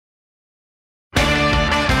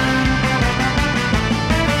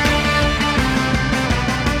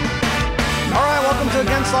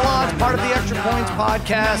the launch, part of the Extra Points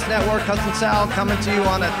Podcast Network. Cousin Sal coming to you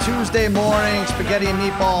on a Tuesday morning. Spaghetti and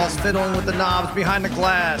meatballs, fiddling with the knobs behind the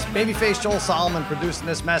glass. Babyface Joel Solomon producing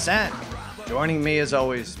this mess. And joining me, as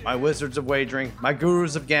always, my wizards of wagering, my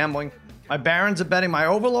gurus of gambling, my barons of betting, my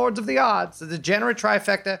overlords of the odds, the degenerate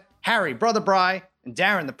trifecta, Harry, Brother Bry, and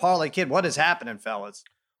Darren, the Parlay Kid. What is happening, fellas?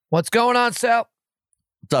 What's going on, Sal?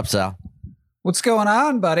 What's up, Sal? What's going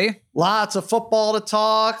on, buddy? Lots of football to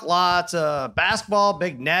talk, lots of basketball,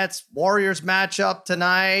 big Nets, Warriors matchup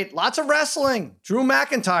tonight, lots of wrestling. Drew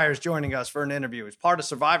McIntyre is joining us for an interview. He's part of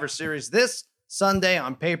Survivor Series this Sunday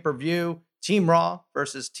on pay-per-view. Team Raw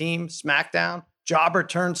versus Team SmackDown. Jobber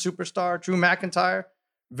turned superstar, Drew McIntyre.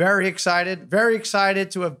 Very excited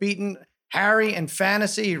to have beaten Harry in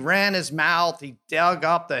fantasy. He ran his mouth. He dug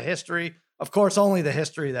up the history. Of course, only the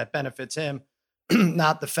history that benefits him.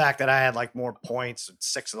 Not the fact that I had like more points in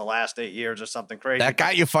 6 of the last 8 years or something crazy. That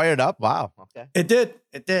got you fired up? Wow. Okay. It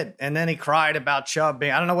did. And then he cried about Chubb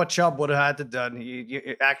being, I don't know what Chubb would have had to do.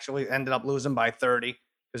 He actually ended up losing by 30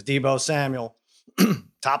 because Deebo Samuel,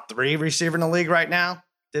 top 3 receiver in the league right now,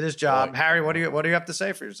 did his job. Boy. Harry, what do you have to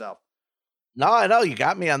say for yourself? No, I know you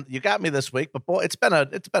got me this week, but boy, it's been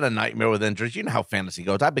a nightmare with injuries. You know how fantasy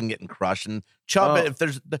goes. I've been getting crushed. And Chubb,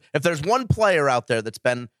 if there's one player out there that's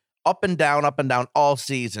been up and down all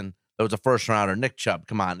season, there was a first rounder, Nick Chubb.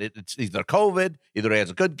 Come on, it's either COVID, either he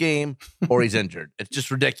has a good game, or he's injured. It's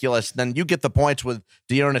just ridiculous. Then you get the points with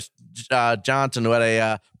Dearness Johnson, who had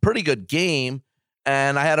a pretty good game,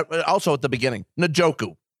 and I had also at the beginning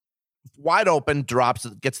Njoku, wide open, drops,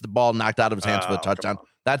 gets the ball knocked out of his hands for the touchdown.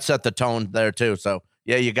 That set the tone there too. So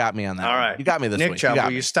yeah, you got me on that. All right, you got me this Nick week. Chubb,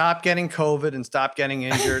 will you stop getting COVID and stop getting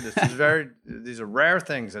injured? These are rare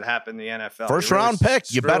things that happen in the NFL. First round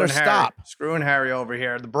pick, you better stop. Screwing Harry over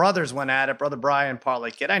here. The brothers went at it. Brother Brian,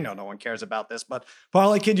 Parlay Kid. I know no one cares about this, but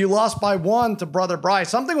Parlay Kid, you lost by 1 to Brother Brian.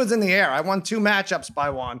 Something was in the air. I won 2 matchups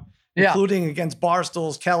by 1, including against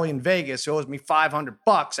Barstool's Kelly in Vegas, who owes me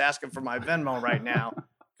 $500 asking for my Venmo right now.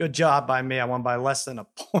 Good job by me. I won by less than a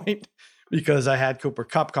point because I had Cooper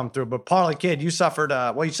Kupp come through. But Parlay Kid, you suffered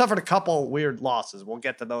a couple weird losses. We'll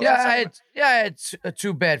get to those. I had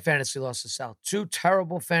 2 bad fantasy losses, Sal. 2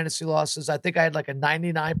 terrible fantasy losses. I think I had like a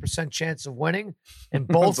 99% chance of winning in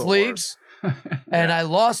both leagues. And I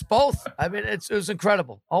lost both. I mean, it was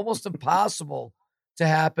incredible. Almost impossible to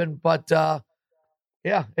happen. But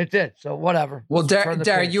yeah, it did. So whatever. Well,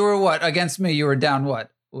 Darren, you were what? Against me, you were down what?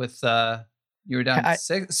 With you were down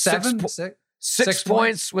 6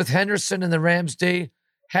 points with Henderson and the Rams D.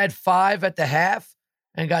 Had 5 at the half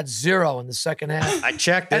and got 0 in the second half. I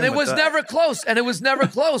checked, and it was never close. And it was never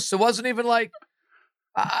close. It wasn't even like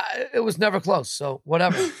it was never close. So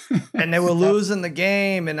whatever. And they were losing the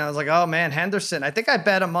game, and I was like, "Oh man, Henderson." I think I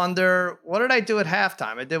bet him under. What did I do at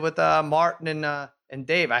halftime? I did with Martin and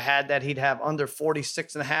Dave. I had that he'd have under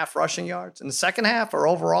 46.5 rushing yards in the second half or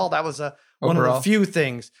overall. That was one of the few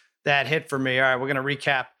things that hit for me. All right, we're gonna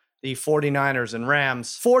recap the 49ers and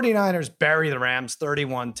Rams. 49ers bury the Rams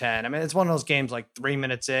 31-10. I mean, it's one of those games like 3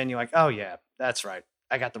 minutes in, you're like, oh yeah, that's right.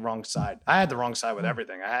 I got the wrong side. I had the wrong side with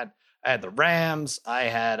everything. I had the Rams. I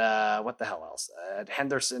had, what the hell else? I had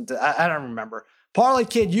Henderson. I don't remember. Parlay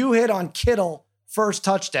Kid, you hit on Kittle first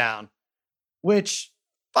touchdown, which,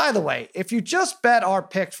 by the way, if you just bet our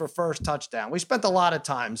picks for first touchdown, we spent a lot of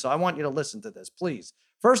time, so I want you to listen to this, please.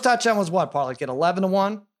 First touchdown was what, Parlay Kid?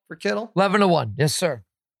 11-1 for Kittle? 11-1. Yes, sir.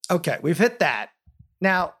 Okay, we've hit that.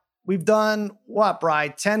 Now, we've done what, Bri?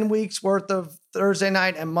 10 weeks worth of Thursday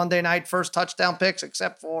night and Monday night first touchdown picks,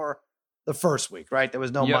 except for the first week, right? There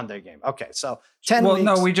was no Monday game. Okay, so 10 weeks.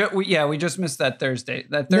 Well, no, we just missed that Thursday.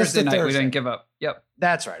 That Thursday night we didn't give up. Yep.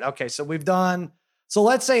 That's right. Okay, so we've done, so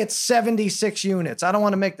let's say it's 76 units. I don't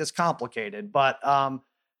want to make this complicated, but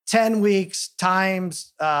 10 weeks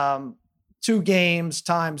times 2 games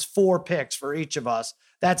times 4 picks for each of us.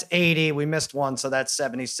 That's 80. We missed 1, so that's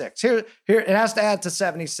 76. Here, it has to add to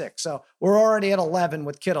 76. So we're already at 11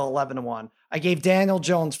 with Kittle, 11-1. I gave Daniel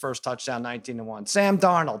Jones first touchdown, 19-1. Sam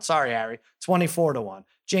Darnold, sorry, Harry, 24-1.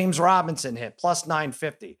 James Robinson hit, plus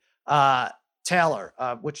 950. Taylor,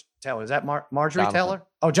 which Taylor? Is that Marjorie Jonathan. Taylor?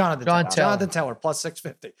 Oh, Jonathan Taylor. Jonathan Taylor, plus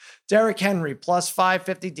 650. Derrick Henry, plus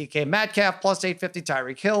 550. DK Metcalf, plus 850.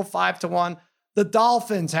 Tyreek Hill, 5-1. The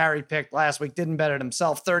Dolphins, Harry picked last week, didn't bet it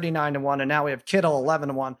himself, 39-1, and now we have Kittle,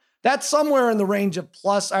 11-1. That's somewhere in the range of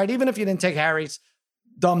plus. All right, even if you didn't take Harry's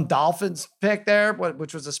dumb Dolphins pick there,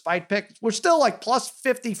 which was a spite pick, we're still like plus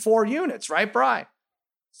 54 units, right, Bri?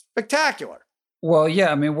 Spectacular. Well,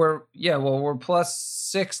 yeah, I mean we're plus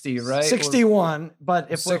 60, right? 61, but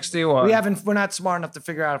if 61, we're not smart enough to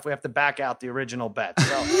figure out if we have to back out the original bet.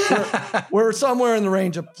 So we're somewhere in the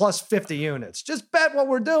range of plus 50 units. Just bet what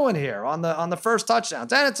we're doing here on the first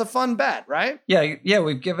touchdowns, and it's a fun bet, right? Yeah.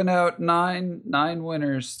 We've given out nine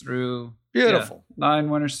winners through. Beautiful. Yeah, 9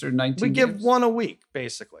 winners through 19. We give one a week,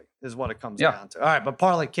 basically, is what it comes down to. All right, but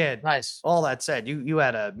Parlay Kid, nice. All that said, you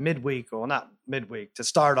had a midweek, or not midweek, to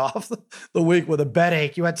start off the week with a bet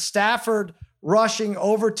ache. You had Stafford rushing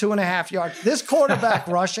over 2.5 yards. This quarterback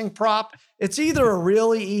rushing prop, it's either a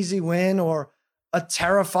really easy win or a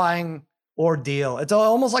terrifying ordeal. It's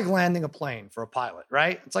almost like landing a plane for a pilot,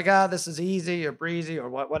 right? It's like, this is easy or breezy or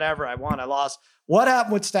whatever. I won, I lost. What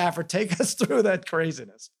happened with Stafford? Take us through that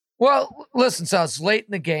craziness. Well, listen, so it's late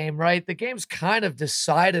in the game, right? The game's kind of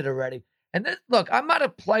decided already. And then, look, I'm not a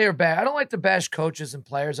player bash. I don't like to bash coaches and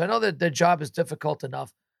players. I know that their job is difficult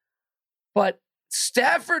enough. But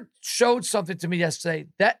Stafford showed something to me yesterday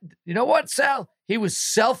that, you know what, Sal? He was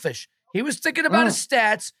selfish. He was thinking about his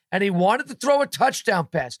stats, and he wanted to throw a touchdown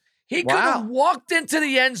pass. He could have walked into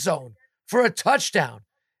the end zone for a touchdown.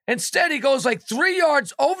 Instead, he goes like 3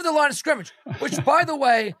 yards over the line of scrimmage, which, by the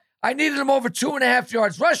way, I needed him over 2.5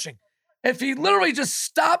 yards rushing. If he literally just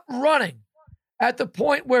stopped running at the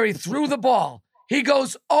point where he threw the ball, he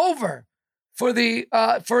goes over for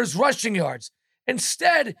his rushing yards.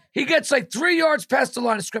 Instead, he gets like 3 yards past the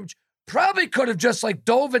line of scrimmage. Probably could have just like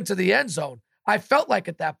dove into the end zone. I felt like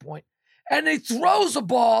at that point. And he throws a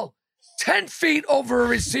ball 10 feet over a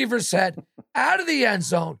receiver's head out of the end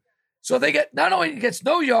zone. So they get, not only he gets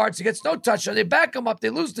no yards, he gets no touchdown. They back him up.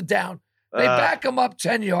 They lose the down. They back him up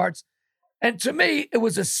 10 yards. And to me, it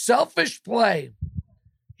was a selfish play.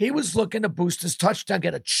 He was looking to boost his touchdown,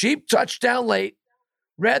 get a cheap touchdown late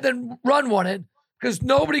rather than run one in, because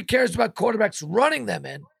nobody cares about quarterbacks running them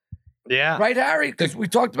in. Yeah. Right, Harry? Because we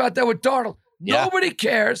talked about that with Darnold. Nobody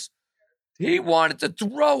cares. He wanted to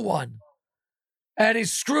throw one, and he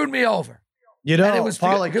screwed me over. You know, and it was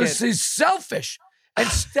because he's selfish. And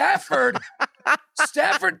Stafford,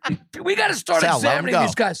 we got to start examining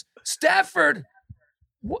these guys. Stafford,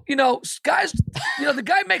 the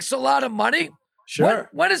guy makes a lot of money. Sure.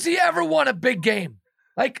 When does he ever won a big game?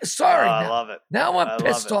 Like, sorry. I love it. Now I'm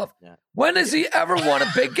pissed off. Yeah. When has he ever won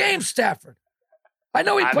a big game, Stafford? I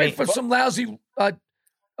know he played for some lousy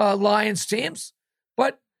Lions teams,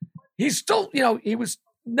 but he's still, he was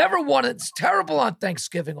never won. It's terrible on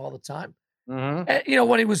Thanksgiving all the time. Mm-hmm.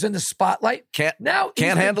 When he was in the spotlight. Can't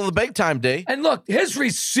handle the big time, D. And look, his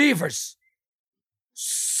receivers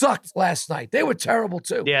sucked last night. They were terrible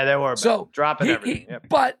too. Yeah, they were. So dropping everything.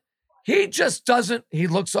 But he just doesn't. He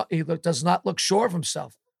does not look sure of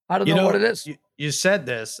himself. I don't know what it is. You said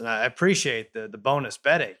this, and I appreciate the bonus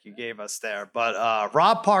bet you gave us there. But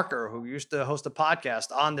Rob Parker, who used to host a podcast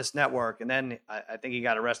on this network, and then I think he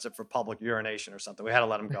got arrested for public urination or something. We had to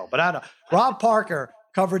let him go. But I don't know. Rob Parker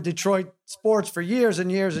covered Detroit sports for years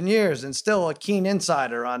and years and years, and still a keen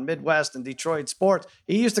insider on Midwest and Detroit sports.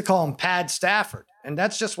 He used to call him Pad Stafford. And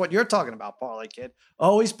that's just what you're talking about, Parlay Kid.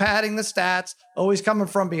 Always padding the stats, always coming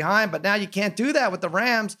from behind. But now you can't do that with the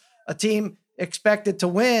Rams, a team expected to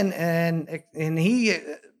win. And he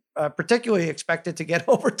particularly expected to get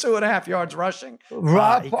over 2.5 yards rushing. He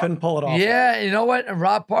couldn't pull it off. Yeah, you know what? And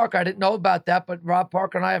Rob Parker, I didn't know about that, but Rob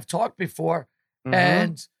Parker and I have talked before. Mm-hmm.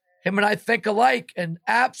 And him and I think alike. And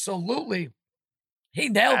absolutely, he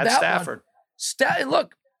nailed that Stafford. one.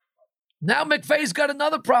 Look. Now McVay's got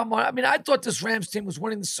another problem. I mean, I thought this Rams team was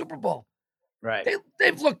winning the Super Bowl. Right.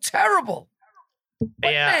 They've looked terrible.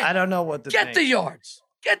 But man, I don't know what to think. The yards.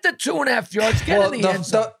 Get the 2.5 yards. Get in the end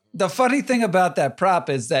zone. The funny thing about that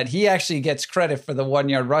prop is that he actually gets credit for the 1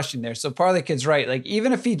 yard rushing there. So Parlay Kid's right. Like,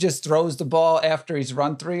 even if he just throws the ball after he's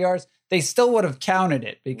run 3 yards, they still would have counted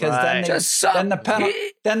it because then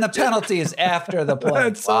the penalty is after the play.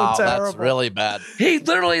 That's so terrible. That's really bad. He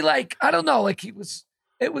literally,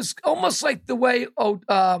 it was almost like the way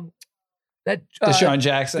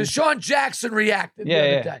Deshaun Jackson reacted the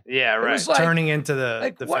other day. Yeah, right. It was turning into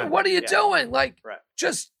the what are you doing? Like,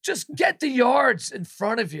 just get the yards in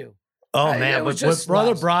front of you. Oh man, with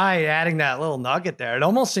Brother Bry adding that little nugget there, it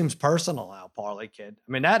almost seems personal now, Parlay Kid.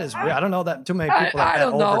 I mean, that is I don't know that too many people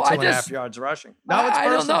have over 2.5 yards rushing. No, it's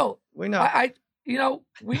personal. I don't know. We know.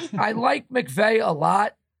 I like McVay a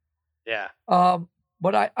lot. Yeah.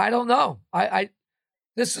 But I don't know.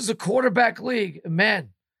 This is a quarterback league. Man,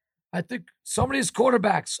 I think some of these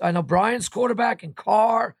quarterbacks, I know Brian's quarterback and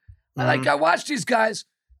Carr. Mm-hmm. I watch these guys.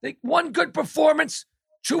 One good performance,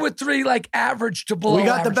 2 or 3 average to below. We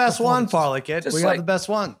got the best one, Parlay Kid. We got the best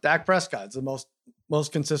one. Dak Prescott's the most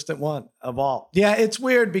Most consistent one of all. Yeah, it's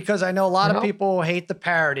weird because I know a lot of people hate the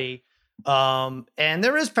parity. And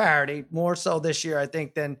there is parity more so this year, I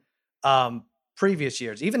think, than previous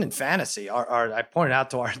years. Even in fantasy, I pointed out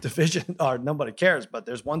to our division, nobody cares, but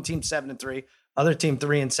there's one team 7-3, other team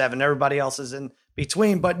 3-7. Everybody else is in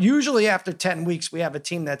between. But usually after 10 weeks, we have a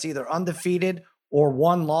team that's either undefeated or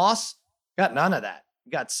one loss. Got none of that.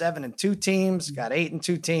 We got 7-2 teams, got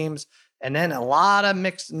 8-2 teams, and then a lot of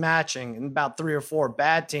mixed and matching and about 3 or 4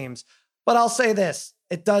 bad teams. But I'll say this,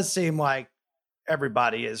 it does seem like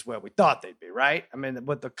everybody is where we thought they'd be, right? I mean,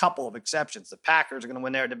 with a couple of exceptions. The Packers are going to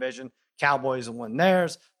win their division. Cowboys will win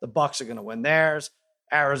theirs. The Bucs are going to win theirs.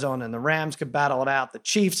 Arizona and the Rams could battle it out. The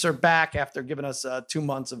Chiefs are back after giving us 2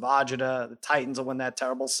 months of agita. The Titans will win that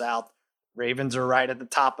terrible South. Ravens are right at the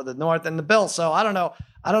top of the North, and the Bills. So I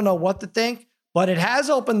don't know what to think, but it has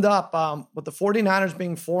opened up with the 49ers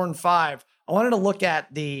being 4-5. I wanted to look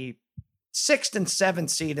at the 6th and 7th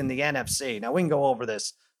seed in the NFC. Now we can go over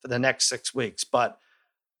this for the next 6 weeks, but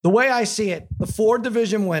the way I see it, the 4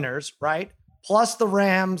 division winners, right? Plus the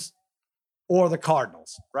Rams or the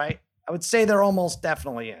Cardinals, right? I would say they're almost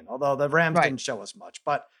definitely in, although the Rams didn't show us much,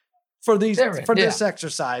 but for this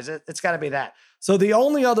exercise, it's got to be that. So the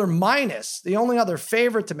only other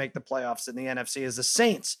favorite to make the playoffs in the NFC is the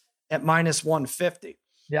Saints at -150.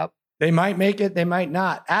 Yep. They might make it. They might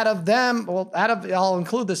not. I'll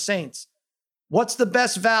include the Saints. What's the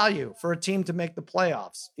best value for a team to make the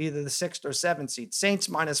playoffs? Either the 6th or 7th seed. Saints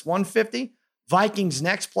 -150. Vikings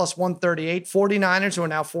next +138. 49ers, who are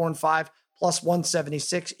now 4-5,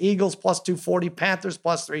 +176. Eagles +240. Panthers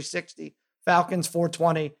 +360. Falcons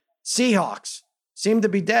 420. Seahawks seem to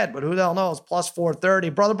be dead, but who the hell knows? +430.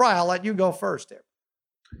 Brother Brian, I'll let you go first here.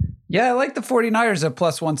 Yeah, I like the 49ers at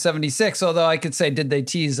 +176, although I could say, did they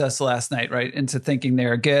tease us last night, right, into thinking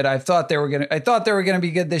they're good? I thought they were going to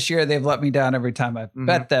be good this year. They've let me down every time I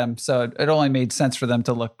bet them, so it only made sense for them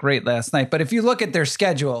to look great last night. But if you look at their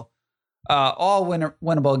schedule, all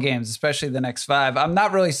winnable games, especially the next 5. I'm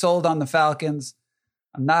not really sold on the Falcons.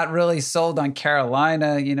 I'm not really sold on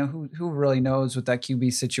Carolina. You know, who really knows with that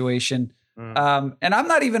QB situation? And I'm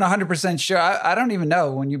not even 100% sure. I don't even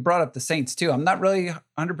know. When you brought up the Saints too, I'm not really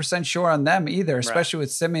 100% sure on them either, especially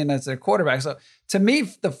with Simeon as their quarterback. So to me,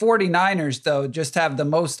 the 49ers though, just have the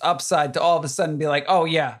most upside to all of a sudden be like, oh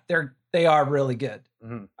yeah, they are really good.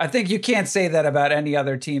 I think you can't say that about any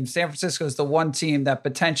other team. San Francisco is the one team that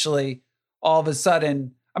potentially all of a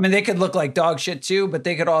sudden, I mean, they could look like dog shit too, but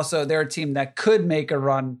they're a team that could make a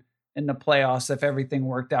run in the playoffs if everything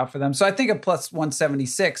worked out for them. So I think a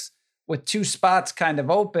 +176 with 2 spots kind of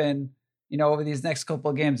open, you know, over these next couple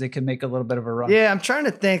of games, they could make a little bit of a run. Yeah, I'm trying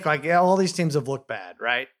to think, all these teams have looked bad,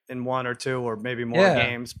 right? In 1 or 2 or maybe more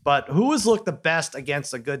games. But who has looked the best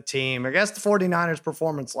against a good team? I guess the 49ers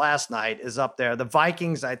performance last night is up there. The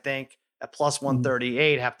Vikings, I think, at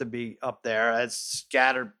 +138 have to be up there. As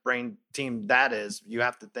scatterbrained team that is, you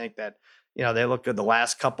have to think that, you know, they look good the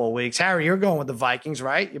last couple of weeks. Harry, you're going with the Vikings,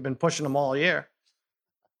 right? You've been pushing them all year.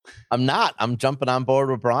 I'm not. I'm jumping on board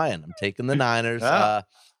with Brian. I'm taking the Niners.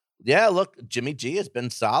 Look, Jimmy G has been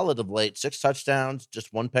solid of late. 6 touchdowns,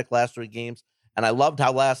 just 1 pick last 3 games. And I loved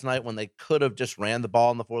how last night when they could have just ran the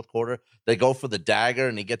ball in the 4th quarter, they go for the dagger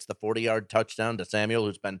and he gets the 40-yard touchdown to Samuel,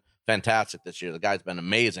 who's been fantastic this year. The guy's been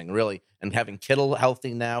amazing, really. And having Kittle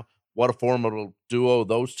healthy now, what a formidable duo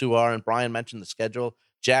those two are. And Brian mentioned the schedule.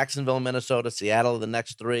 Jacksonville, Minnesota, Seattle, the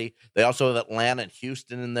next 3. They also have Atlanta and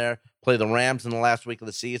Houston in there. Play the Rams in the last week of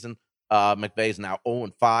the season. McVay's now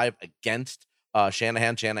 0-5 against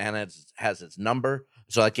Shanahan. Shanahan has his number.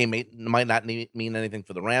 So that game might not mean anything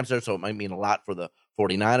for the Rams there, so it might mean a lot for the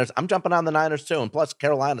 49ers. I'm jumping on the Niners too. And plus,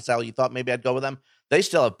 Carolina, Sal, you thought maybe I'd go with them. They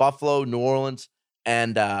still have Buffalo, New Orleans,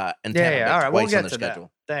 and Tampa. All right, we'll get to schedule.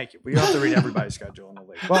 That. Thank you. We don't have to read everybody's schedule in the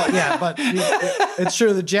league. Well, yeah, but it's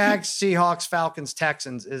true. The Jags, Seahawks, Falcons,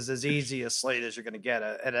 Texans is as easy a slate as you're going to get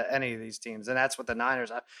at any of these teams, and that's what the Niners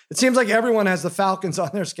have. It seems like everyone has the Falcons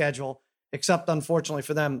on their schedule, except unfortunately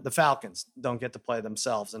for them, the Falcons don't get to play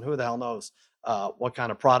themselves, and who the hell knows what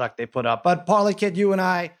kind of product they put up. But Parlay Kid, you and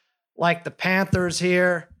I like the Panthers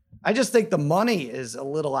here. I just think the money is a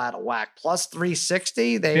little out of whack.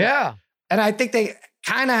 +360. And I think they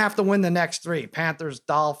kind of have to win the next 3. Panthers,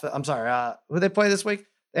 Dolphins. I'm sorry. Who they play this week?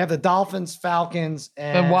 They have the Dolphins, Falcons,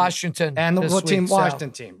 and Washington. And the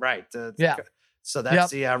Washington team, right? So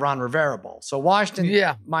that's the Ron Rivera Bowl. So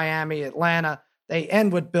Washington, Miami, Atlanta. They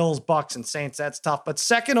end with Bills, Bucks, and Saints. That's tough. But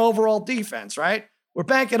second overall defense, right? We're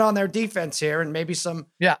banking on their defense here and maybe some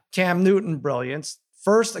Cam Newton brilliance.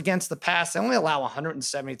 First against the pass, they only allow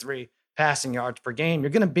 173 passing yards per game.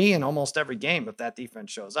 You're going to be in almost every game if that defense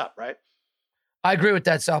shows up, right? I agree with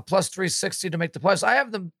that, Sal. Plus 360 to make the playoffs. I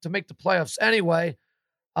have them to make the playoffs anyway.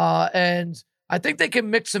 And I think they can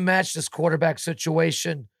mix and match this quarterback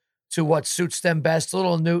situation to what suits them best.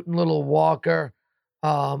 Little Newton, little Walker.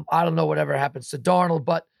 I don't know whatever happens to Darnold,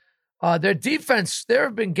 but their defense, there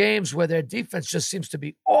have been games where their defense just seems to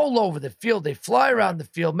be all over the field. They fly around the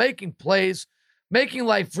field, making plays, making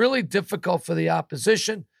life really difficult for the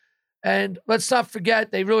opposition. And let's not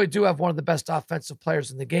forget, they really do have one of the best offensive players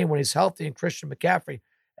in the game when he's healthy, and Christian McCaffrey.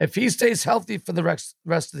 If he stays healthy for the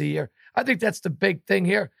rest of the year, I think that's the big thing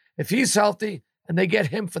here. If he's healthy and they get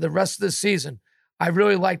him for the rest of the season, I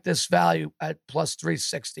really like this value at plus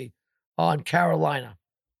 360 on Carolina.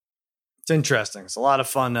 It's interesting. It's a lot of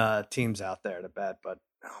fun teams out there to bet, but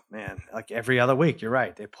oh man, like every other week, you're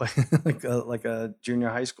right. They play like a junior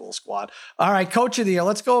high school squad. All right, coach of the year.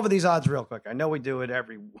 Let's go over these odds real quick. I know we do it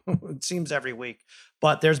it seems every week,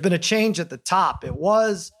 but there's been a change at the top. It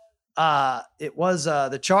was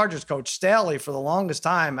the Chargers coach Staley for the longest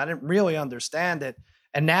time. I didn't really understand it.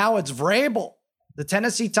 And now it's Vrabel, the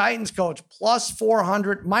Tennessee Titans coach, plus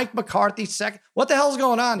 400. Mike McCarthy second. What the hell's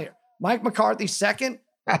going on here? Mike McCarthy second,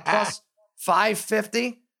 plus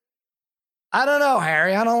 550. I don't know,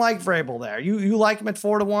 Harry. I don't like Vrabel there. You like him at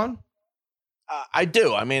 4-1? I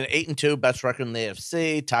do. I mean, 8-2, best record in the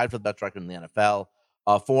AFC, tied for the best record in the NFL.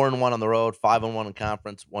 4-1 on the road, 5-1 in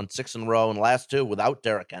conference, won 6 in a row, and last 2 without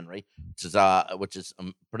Derrick Henry, which is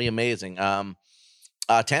pretty amazing.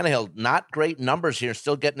 Tannehill, not great numbers here,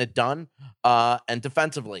 still getting it done. And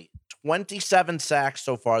defensively, 27 sacks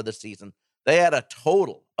so far this season. They had a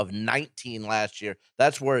total of 19 last year.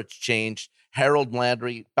 That's where it's changed. Harold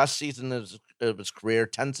Landry, best season of his career,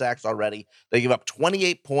 10 sacks already. They give up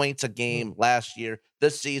 28 points a game last year.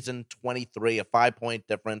 This season, 23, a 5-point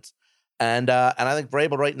difference. And I think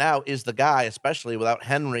Vrabel right now is the guy, especially without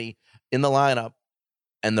Henry in the lineup,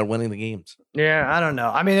 and they're winning the games. Yeah, I don't know.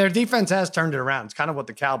 I mean, their defense has turned it around. It's kind of what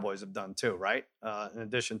the Cowboys have done too, right? In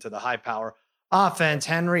addition to the high power offense,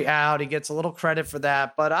 Henry out. He gets a little credit for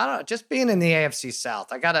that, but I don't know. Just being in the AFC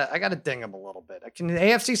South, I gotta ding him a little bit. Can the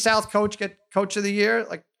AFC South coach get coach of the year?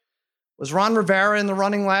 Like, was Ron Rivera in the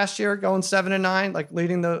running last year, going 7-9, like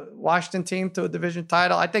leading the Washington team to a division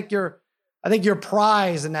title? I think your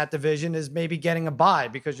prize in that division is maybe getting a bye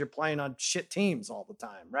because you're playing on shit teams all the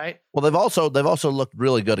time, right? Well, they've also looked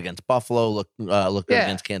really good against Buffalo, looked good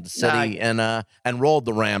against Kansas City, and rolled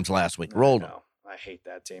the Rams last week. Rolled them. I hate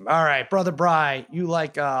that team. All right, Brother Bry, you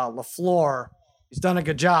like LaFleur. He's done a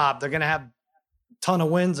good job. They're going to have a ton of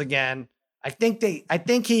wins again. I think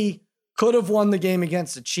he could have won the game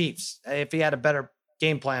against the Chiefs if he had a better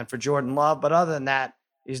game plan for Jordan Love. But other than that,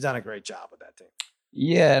 he's done a great job with that team.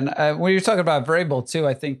 Yeah, and when you're talking about Vrabel too,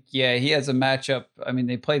 I think, he has a matchup. I mean,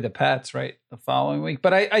 they play the Pats, right, the following week.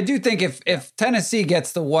 But I do think if Tennessee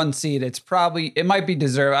gets the 1 seed, it might be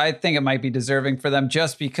deserved. I think it might be deserving for them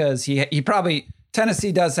just because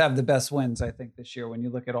Tennessee does have the best wins, I think, this year when you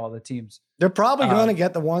look at all the teams. They're probably going to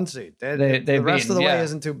get the 1 seed. The rest of the way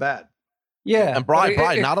isn't too bad. Yeah. And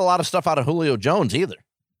Brian, not a lot of stuff out of Julio Jones either.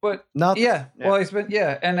 But nothing. Yeah. Well, he's been,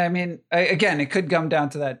 and I mean, again, it could come down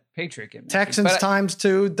to that Patriot game. Texans times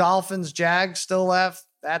 2, Dolphins, Jags still left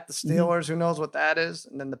at the Steelers. Who knows what that is?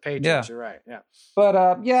 And then the Patriots. You're right. Yeah. But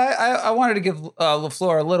I wanted to give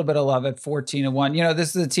LaFleur a little bit of love at 14-1.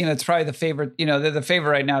 This is a team that's probably the favorite. They're the favorite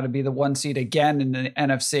right now to be the 1 seed again in the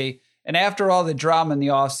NFC. And after all the drama in the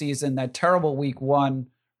offseason, that terrible week 1,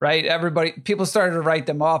 right? People started to write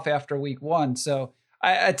them off after week 1. So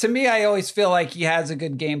to me, I always feel like he has a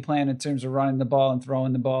good game plan in terms of running the ball and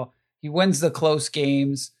throwing the ball. He wins the close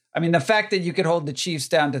games. I mean, the fact that you could hold the Chiefs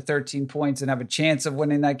down to 13 points and have a chance of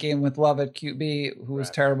winning that game with Love at QB, who was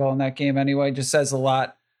terrible in that game anyway, just says a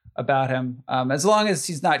lot about him. As long as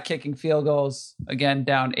he's not kicking field goals, again,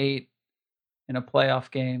 down 8 in a playoff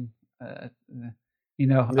game, it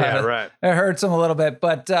hurts him a little bit.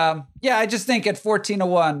 But I just think at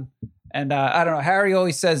 14-1, and I don't know, Harry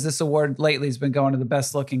always says this award lately has been going to the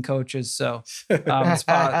best looking coaches. So it's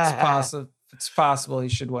possible he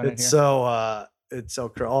should win it here. It's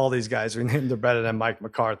so all these guys we named are better than Mike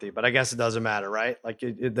McCarthy, but I guess it doesn't matter, right? Like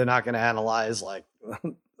they're not going to analyze like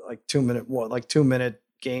 2 minute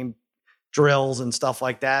game drills and stuff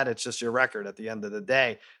like that. It's just your record at the end of the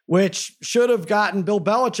day, which should have gotten Bill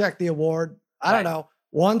Belichick the award. I don't know,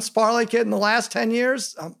 once Parlay Kid in the last 10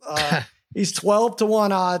 years. He's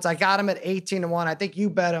 12-1 odds. I got him at 18-1. I think you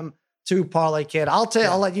bet him too, Parlay Kid. I'll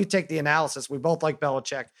let you take the analysis. We both like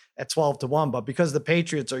Belichick at 12-1, but because the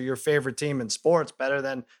Patriots are your favorite team in sports, better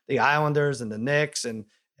than the Islanders and the Knicks and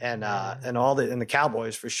the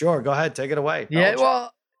Cowboys for sure. Go ahead, take it away. Yeah,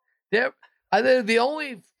 Belichick. Well, they're the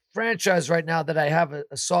only franchise right now that I have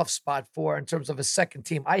a soft spot for in terms of a second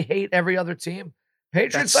team. I hate every other team.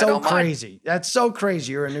 Patriots, That's so I don't crazy. mind. That's so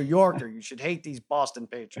crazy. You're a New Yorker. You should hate these Boston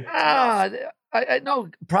Patriots. I know,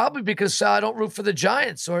 probably because I don't root for the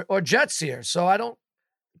Giants or Jets here. So I don't,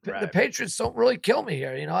 the Patriots don't really kill me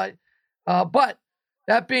here, you know. But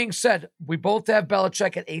that being said, we both have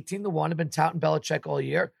Belichick at 18-1. I've been touting Belichick all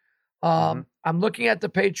year. I'm looking at the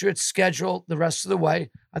Patriots' schedule the rest of the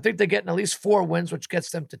way. I think they're getting at least 4 wins, which gets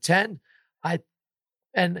them to 10. I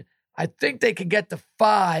think they could get to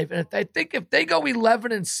 5. And I think if they go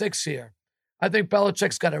 11-6 here, I think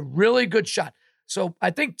Belichick's got a really good shot. So I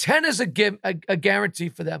think 10 is a guarantee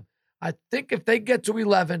for them. I think if they get to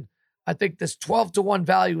 11, I think this 12-1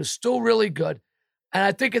 value is still really good. And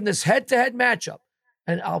I think in this head-to-head matchup,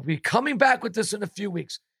 and I'll be coming back with this in a few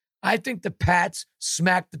weeks, I think the Pats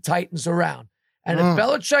smack the Titans around. And if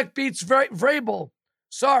Belichick beats Vrabel,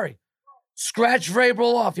 sorry, scratch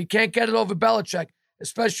Vrabel off. He can't get it over Belichick,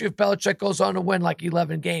 especially if Belichick goes on to win like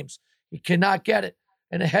 11 games. He cannot get it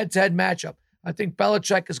in a head-to-head matchup. I think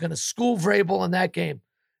Belichick is going to school Vrabel in that game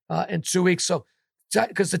in 2 weeks. So,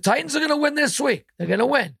 because the Titans are going to win this week. They're going to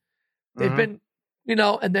win. They've been,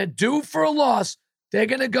 and they're due for a loss. They're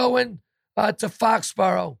going to go in to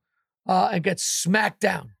Foxborough and get smacked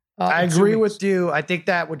down. I agree with you. I think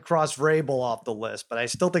that would cross Vrabel off the list, but I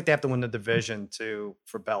still think they have to win the division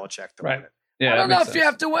for Belichick to win it. Yeah, I don't know if you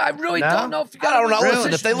have to win. I really don't know if you got to win. I don't know.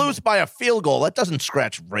 Listen, if they lose by a field goal, that doesn't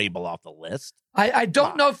scratch Vrabel off the list. I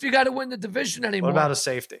don't know if you got to win the division anymore. What about a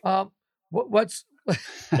safety? What's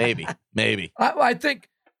maybe. I think,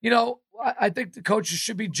 I think the coaches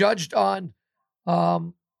should be judged on,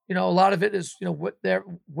 a lot of it is, what their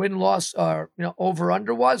win-loss or,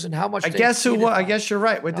 over-under was and how much I guess you're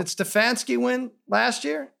right. Did Stefanski win last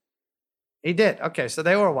year? He did. Okay, so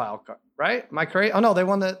they were a wild card, right? Am I crazy? Oh, no, they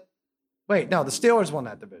won the Steelers won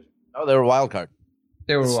that division. Oh, they were a wild card.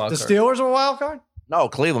 They were a wild card. The Steelers were a wild card? No,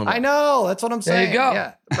 Cleveland won. I know. That's what I'm saying. There you go.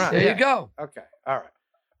 Yeah, there you go. Okay. All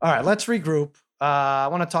right. Let's regroup. I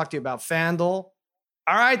want to talk to you about FanDuel. All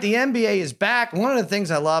right, the NBA is back. One of the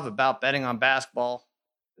things I love about betting on basketball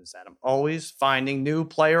is that I'm always finding new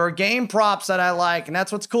player or game props that I like. And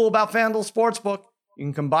that's what's cool about FanDuel Sportsbook. You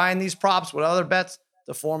can combine these props with other bets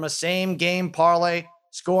to form a same game parlay,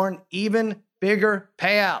 score an even bigger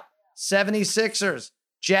payout. 76ers,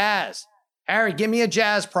 Jazz. Harry, give me a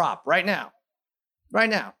Jazz prop right now. Right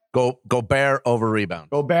now. Go Bear over rebound.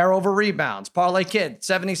 Go Bear over rebounds. Parlay Kid,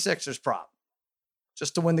 76ers prop.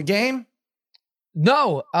 Just to win the game?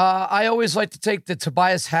 No, I always like to take the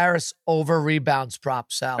Tobias Harris over rebounds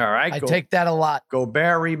prop, Sal. All right. I take that a lot. Go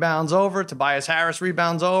Bear rebounds over. Tobias Harris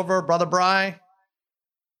rebounds over. Brother Bry.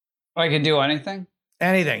 I can do anything?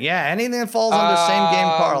 Anything. Yeah, anything that falls under same game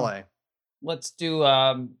parlay. Let's do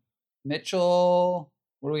Mitchell.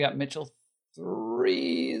 What do we got? Mitchell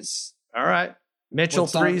threes. All right. Mitchell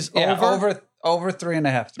threes over? Yeah, over 3.5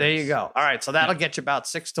 threes. There you go. All right. So that'll get you about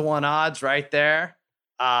 6-1 odds right there.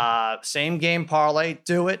 Same game parlay.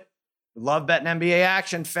 Do it. Love betting NBA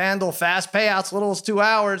action. FanDuel, fast payouts, little as 2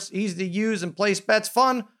 hours. Easy to use and place bets.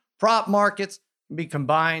 Fun. Prop markets can be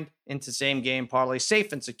combined into same game parlay.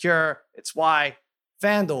 Safe and secure. It's why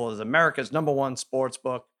FanDuel is America's #1 sports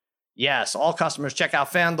book. Yes, all customers check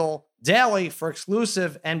out FanDuel daily for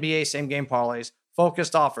exclusive NBA same-game parlays,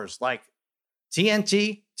 focused offers like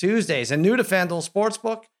TNT Tuesdays. And new to FanDuel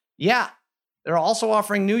Sportsbook, they're also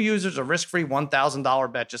offering new users a risk-free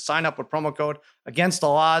 $1,000 bet. Just sign up with promo code Against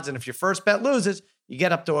All Odds, and if your first bet loses, you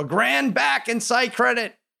get up to $1,000 back in site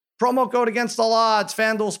credit. Promo code Against All Odds,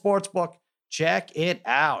 FanDuel Sportsbook. Check it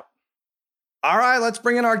out. All right, let's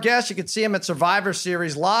bring in our guest. You can see him at Survivor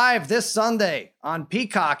Series live this Sunday on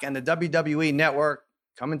Peacock and the WWE Network,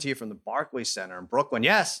 coming to you from the Barclays Center in Brooklyn.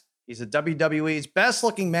 Yes, he's the WWE's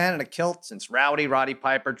best-looking man in a kilt since Roddy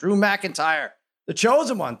Piper. Drew McIntyre, the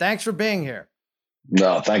chosen one. Thanks for being here.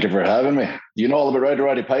 No, thank you for having me. You know all about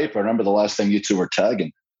Roddy Piper. I remember the last time you two were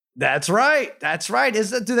tagging. That's right.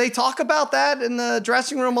 Do they talk about that in the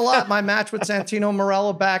dressing room a lot? My match with Santino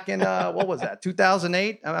Marella back in, what was that,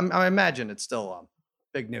 2008? I imagine it's still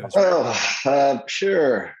big news. Right?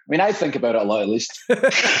 Sure. I mean, I think about it a lot, at least.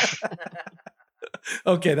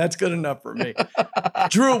 Okay, that's good enough for me.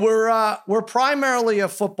 Drew, we're primarily a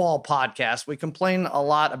football podcast. We complain a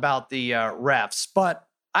lot about the refs, but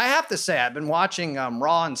I have to say, I've been watching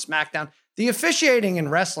Raw and SmackDown. The officiating in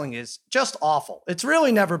wrestling is just awful. It's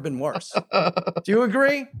really never been worse. Do you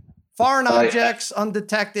agree? Foreign objects,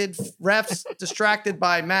 undetected, refs distracted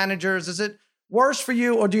by managers. Is it worse for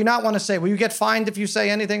you, or do you not want to say? Will you get fined if you say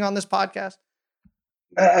anything on this podcast?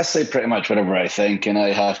 I say pretty much whatever I think, and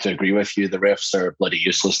I have to agree with you. The refs are bloody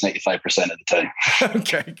useless 95% of the time.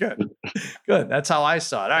 Okay, good. Good. That's how I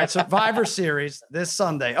saw it. All right, Survivor Series this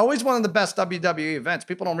Sunday. Always one of the best WWE events.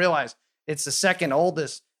 People don't realize it's the second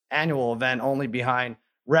oldest annual event, only behind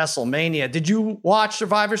WrestleMania. Did you watch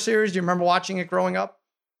Survivor Series? Do you remember watching it growing up?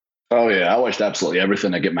 Oh, yeah. I watched absolutely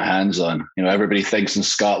everything I get my hands on. Everybody thinks in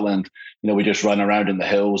Scotland, we just run around in the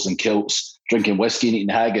hills in kilts, drinking whiskey and eating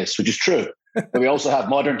haggis, which is true. But we also have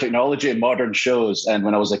modern technology and modern shows. And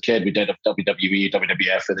when I was a kid, we did have WWE,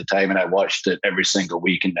 WWF at the time, and I watched it every single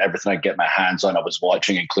week. And everything I get my hands on, I was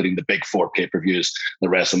watching, including the big 4 pay-per-views, the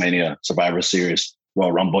WrestleMania, Survivor Series,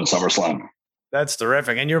 Royal Rumble, and SummerSlam. That's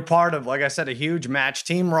terrific. And you're part of, like I said, a huge match.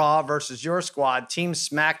 Team Raw versus your squad, Team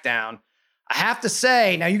SmackDown. I have to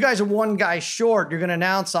say, now you guys are one guy short. You're going to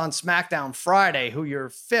announce on SmackDown Friday who your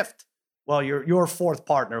fourth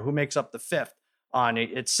partner, who makes up the fifth on it.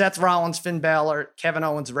 It's Seth Rollins, Finn Balor, Kevin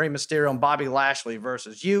Owens, Rey Mysterio, and Bobby Lashley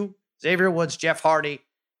versus you, Xavier Woods, Jeff Hardy,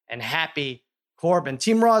 and Happy Corbin.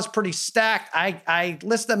 Team Raw is pretty stacked. I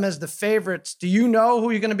list them as the favorites. Do you know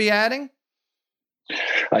who you're going to be adding?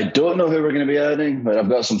 I don't know who we're going to be adding, but I've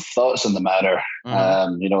got some thoughts on the matter.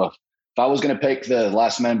 If I was going to pick the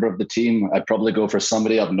last member of the team, I'd probably go for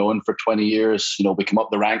somebody I've known for 20 years. We come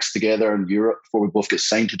up the ranks together in Europe before we both get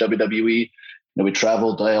signed to WWE. We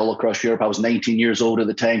traveled all across Europe. I was 19 years old at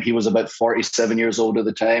the time. He was about 47 years old at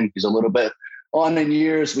the time. He's a little bit on in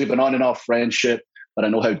years. We've been on and off friendship, but I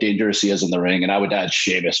know how dangerous he is in the ring. And I would add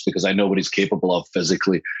Sheamus because I know what he's capable of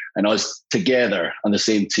physically. And us together on the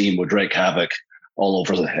same team would wreak havoc all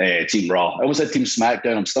over Team Raw. I almost said Team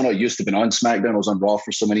SmackDown. I'm still not used to being on SmackDown. I was on Raw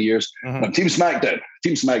for so many years. Mm-hmm. I'm Team SmackDown.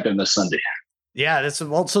 Team SmackDown this Sunday. Yeah,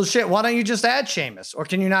 why don't you just add Sheamus? Or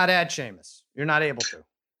can you not add Sheamus? You're not able to.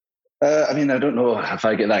 I don't know if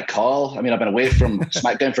I get that call. I've been away from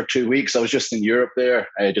SmackDown for 2 weeks. I was just in Europe there,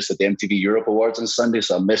 just at the MTV Europe Awards on Sunday.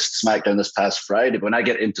 So I missed SmackDown this past Friday. But when I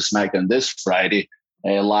get into SmackDown this Friday,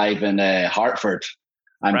 live in Hartford,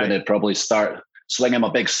 I'm going to probably start swinging my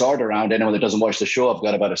big sword around. Anyone that doesn't watch the show, I've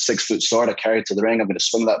got about a 6-foot sword I carry to the ring. I'm going to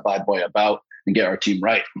swing that bad boy about and get our team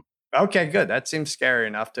right. Okay, good. That seems scary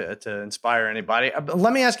enough to inspire anybody.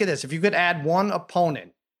 Let me ask you this. If you could add one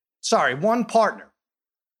partner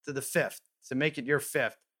to the fifth, to make it your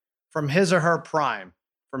fifth, from his or her prime,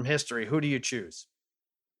 from history, who do you choose?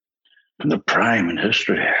 From the prime in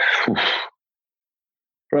history?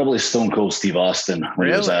 Probably Stone Cold Steve Austin. When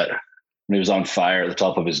he was on fire at the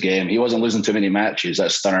top of his game. He wasn't losing too many matches.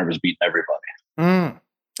 That stunner was beating everybody.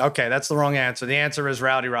 Okay, that's the wrong answer. The answer is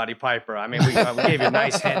Roddy Piper. We gave you a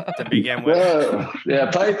nice hint to begin with.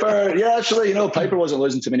 Piper. Yeah, actually, Piper wasn't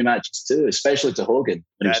losing too many matches too, especially to Hogan.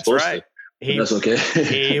 That's right. That's okay.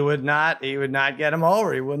 he would not get him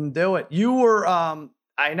over. He wouldn't do it. You were, I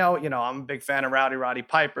know, I'm a big fan of Roddy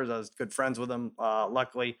Piper. I was good friends with him.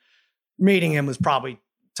 Luckily, meeting him was probably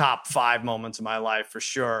top 5 moments of my life for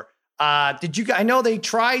sure. I know they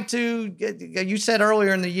tried to, you said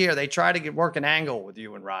earlier in the year, they tried to work an angle with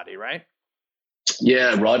you and Roddy, right?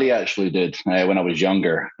 Yeah, Roddy actually did when I was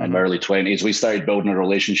younger, in my early 20s. We started building a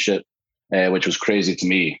relationship, which was crazy to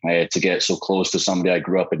me, to get so close to somebody I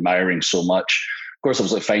grew up admiring so much. Of course, I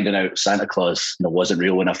was like finding out Santa Claus wasn't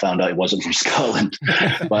real when I found out he wasn't from Scotland.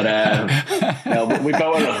 But we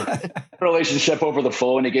built a relationship over the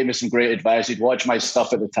phone. He gave me some great advice. He'd watch my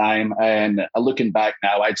stuff at the time. And looking back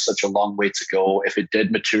now, I had such a long way to go. If it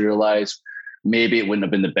did materialize, maybe it wouldn't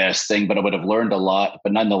have been the best thing, but I would have learned a lot.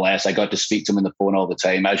 But nonetheless, I got to speak to him on the phone all the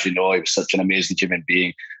time. As you know, he was such an amazing human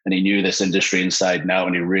being, and he knew this industry inside and out,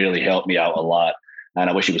 and he really helped me out a lot. And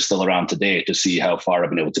I wish he was still around today to see how far I've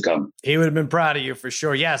been able to come. He would have been proud of you for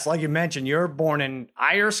sure. Yes, like you mentioned, you're born in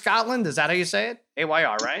Ayr, Scotland. Is that how you say it?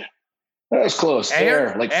 AYR, right? That was close.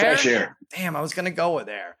 Ayr, like Ayr? Fresh air. Damn, I was going to go with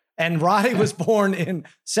Ayr. And Roddy was born in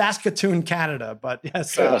Saskatoon, Canada. But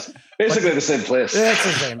yes. Basically the same place. Yeah, it's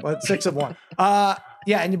the same, but 6 of 1. Yeah,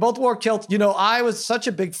 and you both wore kilts. I was such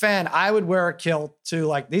a big fan. I would wear a kilt to,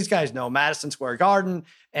 like these guys know, Madison Square Garden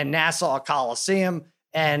and Nassau Coliseum.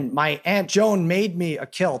 And my Aunt Joan made me a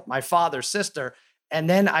kilt, my father's sister. And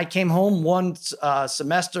then I came home one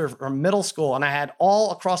semester from middle school, and I had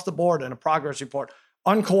all across the board in a progress report,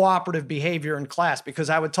 uncooperative behavior in class, because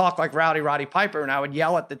I would talk like Roddy Piper and I would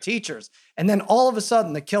yell at the teachers. And then all of a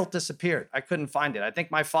sudden the kilt disappeared. I couldn't find it. I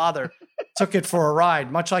think my father took it for a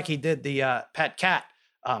ride, much like he did the pet cat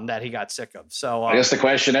that he got sick of. So I guess the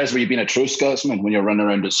question is, were you being a true Scotsman when you're running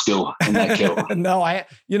around at school in that kilt? No,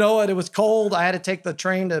 you know what? It was cold. I had to take the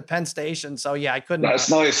train to Penn Station. So yeah, I couldn't.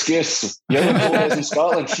 That's no excuse. You're the cold in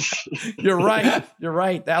Scotland. You're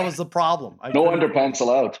right. That was the problem. No underpants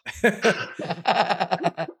allowed.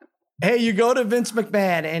 Hey, you go to Vince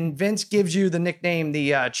McMahon, and Vince gives you the nickname,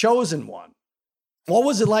 the Chosen One. What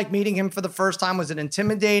was it like meeting him for the first time? Was it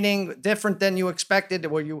intimidating, different than you expected?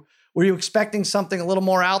 Were you expecting something a little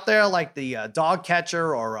more out there, like the dog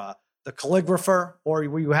catcher or the calligrapher, or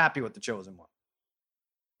were you happy with the Chosen One?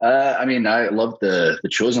 I mean, I love the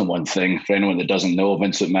Chosen One thing. For anyone that doesn't know,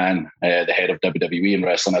 Vince McMahon, the head of WWE and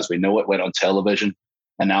wrestling as we know it, went on television,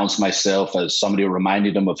 announced myself as somebody who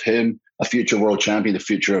reminded him of him, a future world champion, the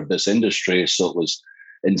future of this industry. So it was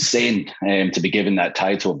insane to be given that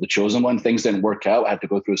title of the Chosen One. Things didn't work out. I had to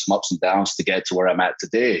go through some ups and downs to get to where I'm at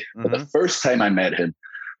today. Mm-hmm. But the first time I met him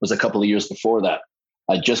was a couple of years before that.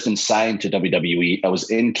 I'd just been signed to WWE. I was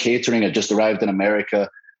in catering. I just arrived in America.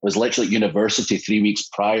 I was literally at university 3 weeks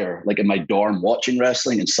prior, like in my dorm watching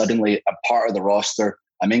wrestling. And suddenly I'm part of the roster.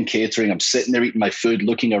 I'm in catering. I'm sitting there eating my food,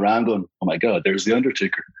 looking around going, oh my God, there's The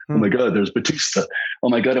Undertaker. Oh my God, there's Batista. Oh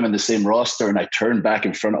my God, I'm in the same roster. And I turn back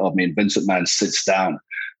in front of me and Vince McMahon sits down.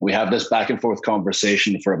 We have this back and forth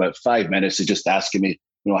conversation for about 5 minutes. He's just asking me,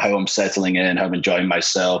 how I'm settling in, how I'm enjoying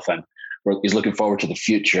myself. And he's looking forward to the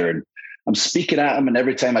future. And I'm speaking at him, and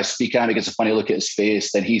every time I speak at him, he gets a funny look at his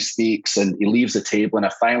face. Then he speaks, and he leaves the table. And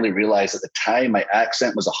I finally realized at the time my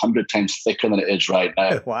accent was 100 times thicker than it is right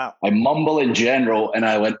now. Wow! I mumble in general, and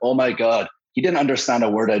I went, "Oh my God, he didn't understand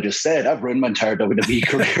a word I just said. I've ruined my entire WWE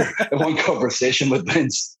career in one conversation with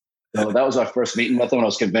Vince." So that was our first meeting with him, and I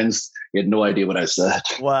was convinced he had no idea what I said.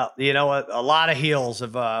 Well, you know what? A lot of heels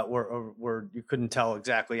have were you couldn't tell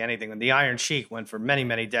exactly anything. And the Iron Sheik went for many,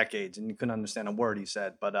 many decades, and you couldn't understand a word he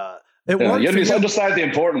said. But it worked. You misunderstand the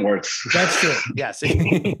important words. That's true. Yes,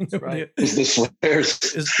 right. It's the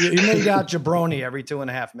swears. You made out jabroni every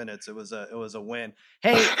 2.5 minutes. It was a win.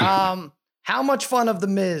 Hey, how much fun of the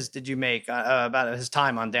Miz did you make about his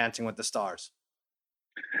time on Dancing with the Stars?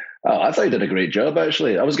 Oh, I thought he did a great job,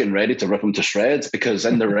 actually. I was getting ready to rip him to shreds because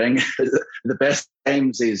in the ring, the best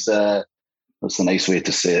times he's, that's a nice way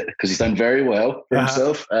to say it, because he's done very well for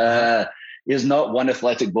himself. He has not one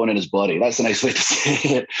athletic bone in his body. That's a nice way to say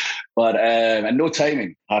it. But, and no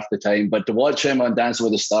timing half the time. But to watch him on Dancing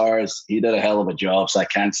with the Stars, he did a hell of a job. So I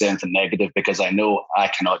can't say anything negative because I know I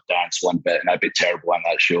cannot dance one bit and I'd be terrible on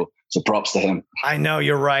that show. So props to him. I know,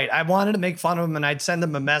 you're right. I wanted to make fun of him, and I'd send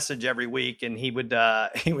him a message every week, and he would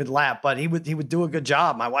laugh, but he would do a good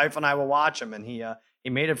job. My wife and I will watch him, and he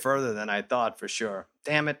made it further than I thought, for sure.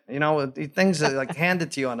 Damn it. Things are like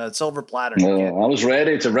handed to you on a silver platter. No, I was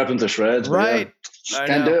ready to rip him to shreds. Right. Yeah,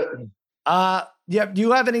 can't do it. Yeah. Do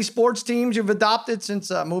you have any sports teams you've adopted since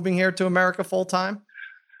moving here to America full time?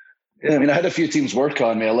 Yeah, I mean, I had a few teams work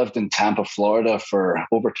on me. I lived in Tampa, Florida for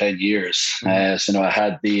over 10 years. So, I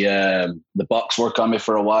had the Bucks work on me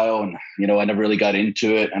for a while, and, I never really got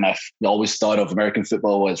into it. And I always thought of American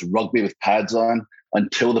football as rugby with pads on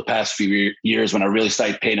until the past few years when I really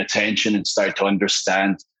started paying attention and started to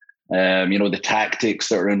understand, the tactics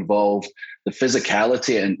that are involved, the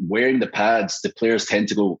physicality, and wearing the pads. The players tend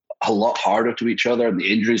to go a lot harder to each other, and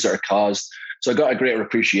the injuries that are caused. So I got a greater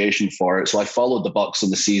appreciation for it. So I followed the Bucks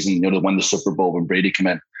in the season, they won the Super Bowl when Brady came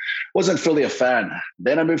in. Wasn't fully a fan.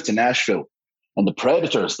 Then I moved to Nashville, and the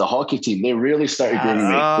Predators, the hockey team, they really started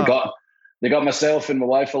grooming me. They got myself and my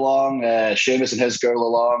wife along, Seamus and his girl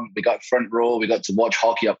along. We got front row. We got to watch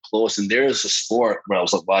hockey up close. And there's a sport where I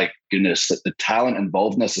was like, my goodness, the talent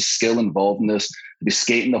involved in this, the skill involved in this, to be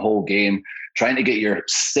skating the whole game, trying to get your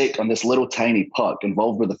stick on this little tiny puck,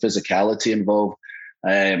 involved with the physicality involved.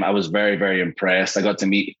 I was very, very impressed. I got to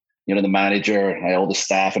meet, the manager, all the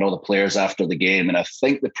staff and all the players after the game. And I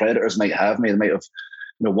think the Predators might have me. They might have,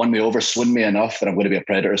 won me over, swooned me enough that I'm going to be a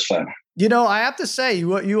Predators fan. I have to say,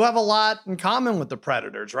 you have a lot in common with the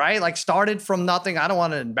Predators, right? Like, started from nothing. I don't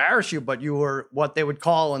want to embarrass you, but you were what they would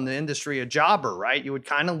call in the industry a jobber, right? You would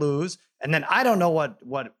kind of lose. And then I don't know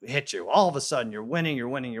what hit you. All of a sudden, you're winning.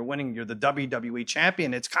 You're the WWE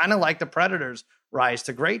champion. It's kind of like the Predators' rise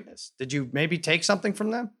to greatness. Did you maybe take something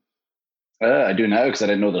from them? I do now because I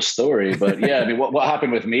didn't know the story. But yeah, I mean, what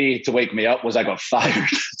happened with me to wake me up was I got fired.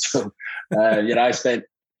 So, I spent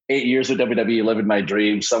 8 years with WWE, living my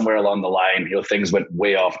dream. Somewhere along the line, things went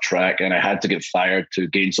way off track, and I had to get fired to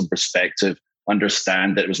gain some perspective,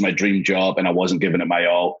 understand that it was my dream job and I wasn't giving it my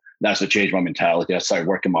all. That's what changed my mentality. I started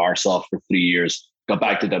working my arse off for 3 years, got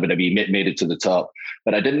back to WWE, made it to the top.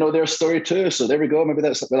 But I didn't know their story too. So there we go. Maybe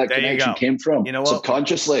that's where that connection came from. You know what?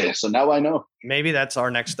 Subconsciously. So now I know. Maybe that's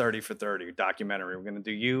our next 30 for 30 documentary. We're going to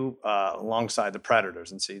do you alongside the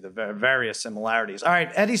Predators and see the various similarities. All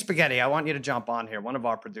right, Eddie Spaghetti, I want you to jump on here. One of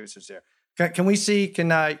our producers here. Can we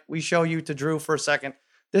show you to Drew for a second?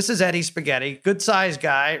 This is Eddie Spaghetti, good sized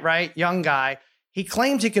guy, right? Young guy. He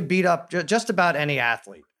claims he could beat up just about any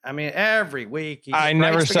athlete. I mean, every week. I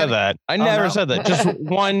never said that. I never said that. Just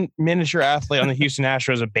one miniature athlete on the Houston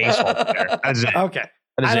Astros, a baseball player. That's it. Okay.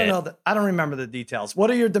 I don't know. I don't remember the details.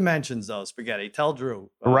 What are your dimensions, though, Spaghetti? Tell Drew.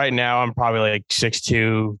 Right now, I'm probably like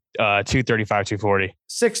 6'2", 235, 240.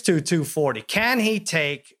 6'2", 240. Can he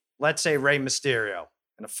take, let's say, Rey Mysterio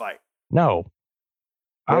in a fight? No.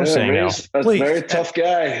 I'm saying no. A very tough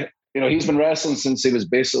guy. You know, he's been wrestling since he was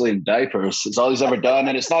basically in diapers. It's all he's ever done.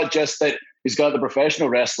 And it's not just that he's got the professional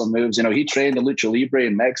wrestling moves. You know, he trained in Lucha Libre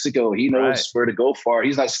in Mexico. He knows where to go for.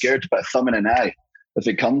 He's not scared to put a thumb in an eye if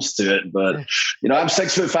it comes to it. But, you know, I'm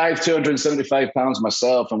 6'5", 275 pounds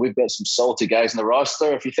myself, and we've got some salty guys in the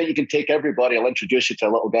roster. If you think you can take everybody, I'll introduce you to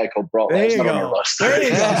a little guy called Brock Lesnar on your roster. There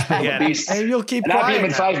you go. And you'll keep and I'll be him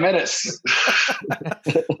in 5 minutes.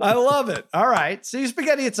 I love it. All right. See,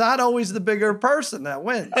 Spaghetti, it's not always the bigger person that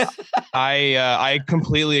wins. I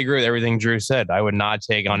completely agree with everything Drew said. I would not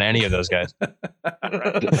take on any of those guys.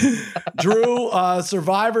 Drew,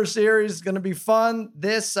 Survivor Series is going to be fun.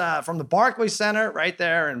 This from the Barclays Center right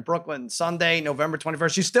there in Brooklyn, Sunday, November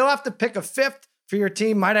 21st. You still have to pick a fifth for your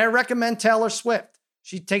team. Might I recommend Taylor Swift?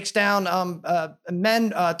 She takes down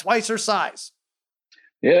men twice her size.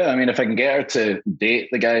 Yeah, I mean, if I can get her to date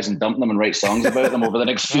the guys and dump them and write songs about them over the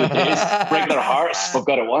next few days, break their hearts, we've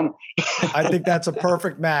got it won. I think that's a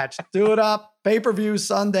perfect match. Do it up. Pay-per-view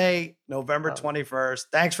Sunday, November 21st.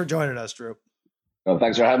 Thanks for joining us, Drew. Well,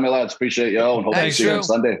 thanks for having me, lads. Appreciate y'all. And hope to see you on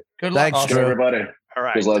Sunday. Good luck. Thanks, Drew. Everybody. All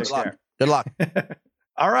right. Good luck.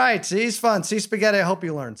 All right. See, it's fun. See, Spaghetti, I hope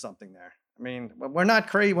you learned something there. I mean, we're not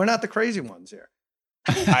crazy. We're not the crazy ones here.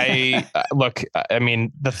 Look, I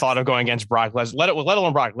mean, the thought of going against Brock Lesnar, let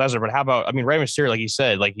alone Brock Lesnar, but how about, I mean, Rey Mysterio, like you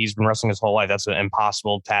said, like he's been wrestling his whole life. That's an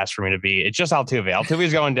impossible task for me to be. It's just Altuve.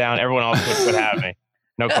 Altuve's going down. Everyone else would have me.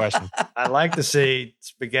 No question. I'd like to see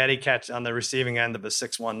Spaghetti catch on the receiving end of a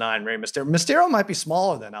 619 Rey Mysterio. Mysterio might be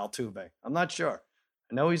smaller than Altuve. I'm not sure.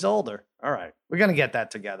 I know he's older. All right. We're going to get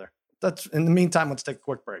that together. In the meantime, let's take a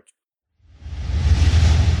quick break.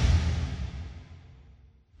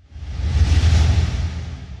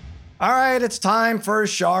 All right, it's time for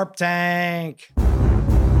Sharp Tank.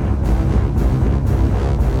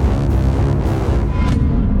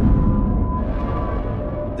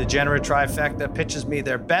 Degenerate Trifecta pitches me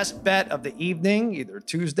their best bet of the evening, either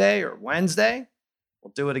Tuesday or Wednesday.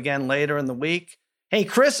 We'll do it again later in the week. Hey,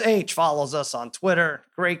 Chris H. follows us on Twitter.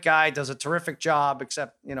 Great guy, does a terrific job,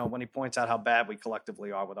 except, you know, when he points out how bad we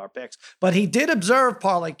collectively are with our picks. But he did observe,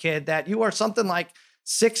 Parlay Kid, that you are something like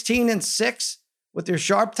 16-6 with your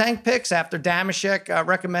Sharp Tank picks after Damashek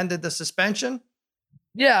recommended the suspension.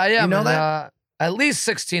 Yeah, I am. You know that? At least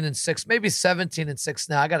 16-6, maybe 17-6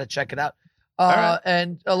 now. I got to check it out. Right.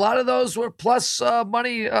 And a lot of those were plus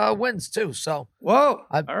money wins too. So whoa!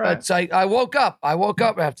 All right. I woke up. I woke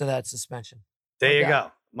up after that suspension. There you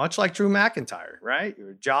go. Much like Drew McIntyre, right?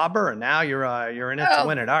 You're a jobber, and now you're in it to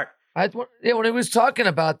win it. All right. When he was talking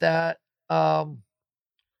about that, I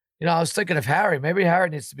was thinking of Harry. Maybe Harry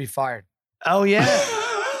needs to be fired. Oh yeah.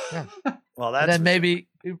 Yeah. Well, that's and then maybe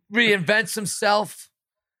he reinvents himself.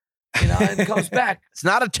 And comes back. It's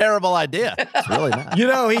not a terrible idea. It's really not.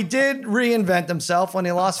 He did reinvent himself when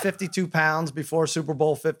he lost 52 pounds before Super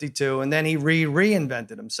Bowl 52, and then he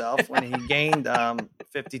reinvented himself when he gained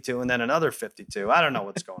 52 and then another 52. I don't know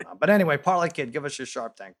what's going on. But anyway, Parlay Kid, give us your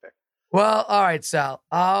Sharp Tank pick. Well, all right, Sal.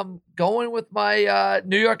 Going with my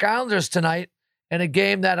New York Islanders tonight in a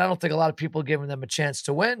game that I don't think a lot of people are giving them a chance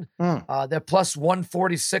to win. They're plus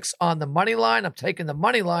 146 on the money line. I'm taking the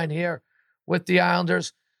money line here with the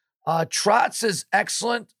Islanders. Trotz is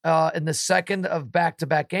excellent in the second of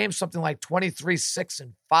back-to-back games, something like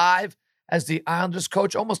 23-6-5 as the Islanders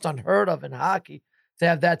coach. Almost unheard of in hockey to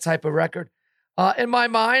have that type of record. In my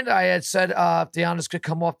mind, I had said if the Islanders could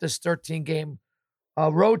come off this 13-game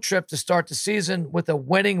road trip to start the season with a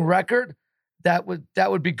winning record, that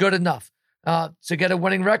would be good enough. To get a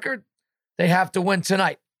winning record, they have to win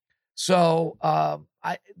tonight. So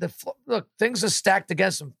look, things are stacked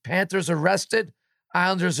against them. Panthers are rested.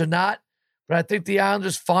 Islanders are not, but I think the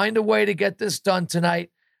Islanders find a way to get this done tonight.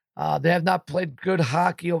 They have not played good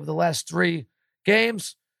hockey over the last 3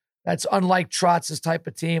 games. That's unlike Trotz's type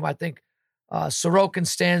of team. I think Sorokin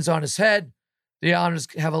stands on his head. The Islanders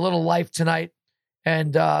have a little life tonight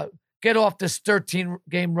and get off this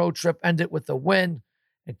 13-game road trip, end it with a win,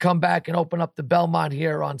 and come back and open up the Belmont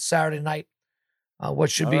here on Saturday night, what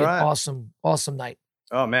should be an awesome, awesome night.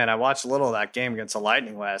 Oh, man, I watched a little of that game against the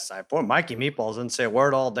Lightning last night. Poor Mikey Meatballs didn't say a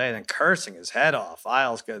word all day, then cursing his head off.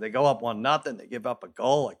 Isles, they go up 1-0. They give up a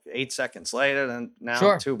goal like 8 seconds later, and now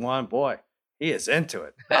 2-1. Boy, he is into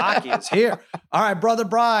it. Hockey is here. All right, Brother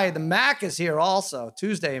Bry, the Mac is here also.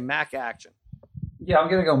 Tuesday, Mac action. Yeah, I'm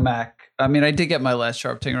going to go Mac. I mean, I did get my last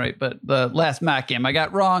sharp thing right, but the last Mac game I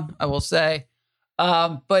got wrong, I will say.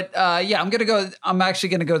 I'm actually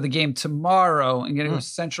going to go to the game tomorrow. I'm going to go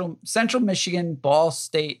Central Michigan, Ball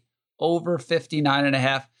State over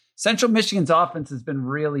 59.5. Central Michigan's offense has been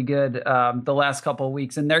really good the last couple of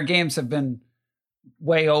weeks, and their games have been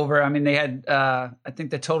way over. I mean, they had, I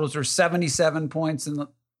think the totals were 77 points and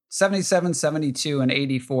 77, 72, and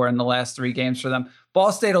 84 in the last 3 games for them.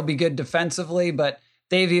 Ball State will be good defensively, but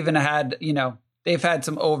they've even had, they've had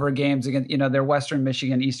some over games against, their Western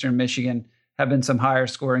Michigan, Eastern Michigan have been some higher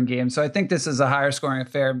scoring games. So I think this is a higher scoring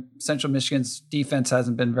affair. Central Michigan's defense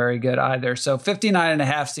hasn't been very good either. So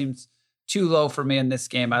 59.5 seems too low for me in this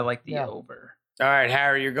game. I like the over. All right,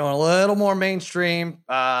 Harry, you're going a little more mainstream.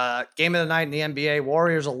 Game of the night in the NBA: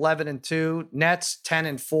 Warriors 11-2, Nets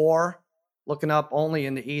 10-4. Looking up only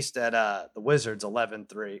in the East at the Wizards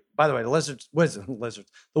 11-3. By the way, the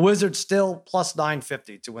Wizards still plus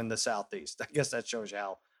 950 to win the Southeast. I guess that shows you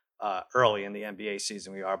how early in the NBA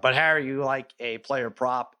season we are. But Harry, you like a player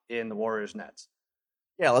prop in the Warriors Nets?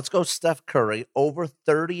 Yeah, let's go Steph Curry over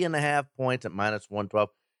 30.5 points at minus 112.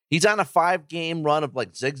 He's on a 5-game run of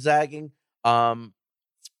like zigzagging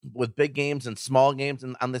with big games and small games.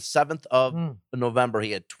 And on the 7th of November, he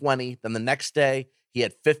had 20. Then the next day, he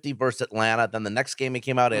had 50 versus Atlanta. Then the next game he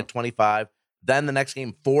came out, he had 25. Then the next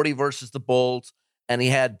game, 40 versus the Bulls. And he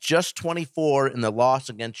had just 24 in the loss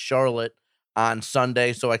against Charlotte on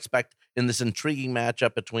Sunday. So I expect in this intriguing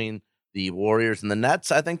matchup between the Warriors and the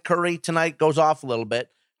Nets, I think Curry tonight goes off a little bit,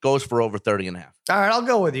 goes for over 30.5. All right, I'll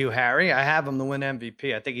go with you, Harry. I have him to win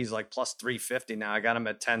MVP. I think he's like plus 350 now. I got him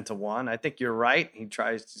at 10-1. I think you're right. He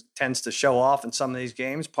tends to show off in some of these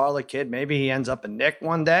games. Parlay Kid, maybe he ends up a Nick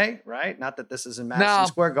one day, right? Not that this is in Madison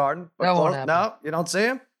Square Garden. But that won't happen. No, you don't see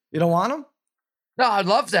him? You don't want him? No, I'd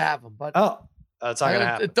love to have him, but that's not gonna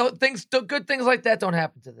happen. Good things like that don't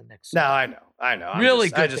happen to the Knicks. No, I know. Really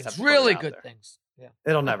good things. Really good things. Yeah,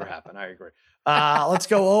 it'll never happen. I agree. Let's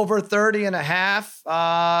go over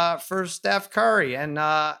 30.5 for Steph Curry. And,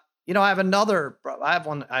 I have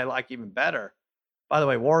one I like even better. By the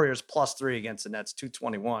way, Warriors plus 3 against the Nets,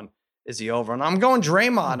 221 is the over. And I'm going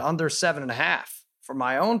Draymond under 7.5 for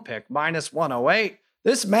my own pick, minus 108.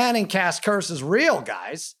 This Manning cast curse is real,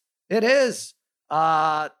 guys. It is.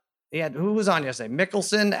 Who was on yesterday?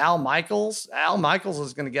 Mickelson, Al Michaels. Al Michaels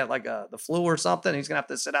is going to get like the flu or something. He's going to have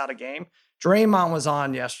to sit out a game. Draymond was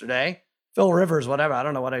on yesterday. Phil Rivers, whatever. I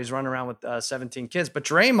don't know what he's running around with 17 kids. But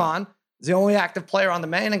Draymond is the only active player on the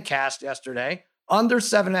Manning cast yesterday. Under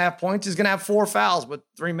 7.5 points. He's going to have 4 fouls with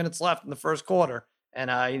 3 minutes left in the first quarter. And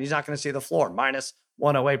he's not going to see the floor. Minus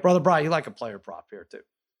 108. Brother Brian, you like a player prop here too.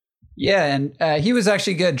 Yeah, and he was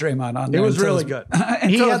actually good, Draymond. On there. He was really good.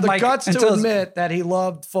 He had the guts to admit that he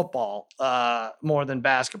loved football more than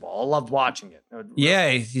basketball. I loved watching it.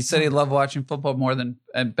 Yeah, he said he loved watching football more than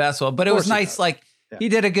basketball. But it was nice, he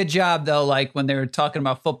did a good job, though, like when they were talking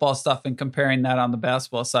about football stuff and comparing that on the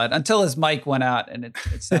basketball side, until his mic went out and it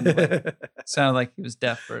sounded like he was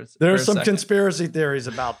deaf for a There's some conspiracy theories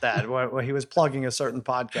about that, where he was plugging a certain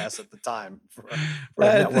podcast at the time for a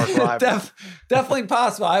network rival. Definitely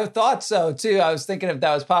possible. I thought so, too. I was thinking if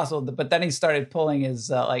that was possible, but then he started pulling his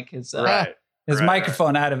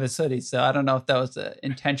microphone out of his hoodie, so I don't know if that was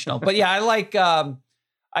intentional. But yeah, I like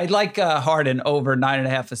Harden over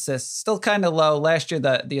 9.5 assists. Still kind of low. Last year,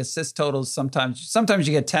 the assist totals sometimes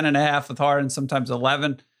you get 10.5 with Harden, sometimes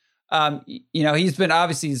 11.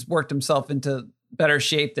 He's worked himself into better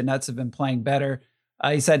shape. The Nets have been playing better.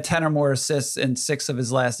 He's had 10 or more assists in 6 of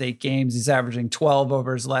his last 8 games. He's averaging 12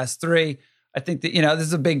 over his last 3. I think that this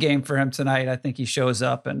is a big game for him tonight. I think he shows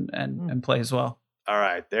up and plays well. All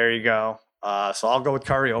right, there you go. So I'll go with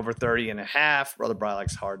Curry over 30.5. Brother Brian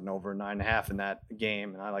likes Harden over 9.5 in that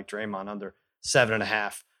game. And I like Draymond under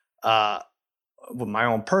 7.5 with my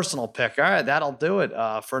own personal pick. All right, that'll do it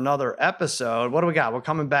for another episode. What do we got? We're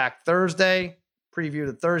coming back Thursday, preview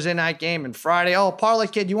the Thursday night game and Friday. Oh, Parlay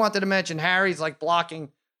Kid, you wanted to mention Harry's like blocking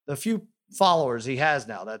the few followers he has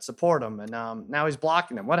now that support him. And now he's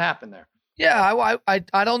blocking them. What happened there? Yeah,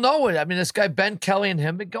 I don't know it. I mean, this guy Ben Kelly and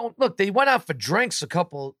him been going. Look, they went out for drinks a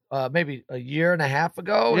couple, maybe a year and a half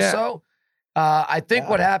ago or so. I think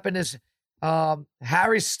what happened is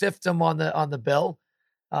Harry stiffed him on the bill.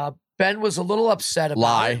 Ben was a little upset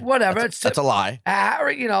about it. Whatever, that's a lie.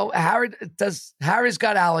 Harry's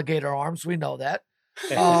got alligator arms. We know that.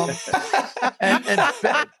 And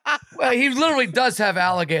Ben, well, he literally does have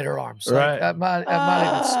alligator arms. Right. Like, I'm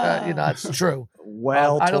not even, it's true.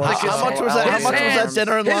 Well, I don't think how much was that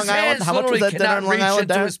dinner in Long Island? How much was that dinner in Long Island?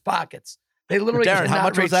 Into his pockets. They literally. Darren, how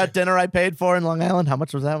much was that dinner I paid for in Long Island? How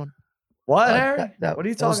much was that one?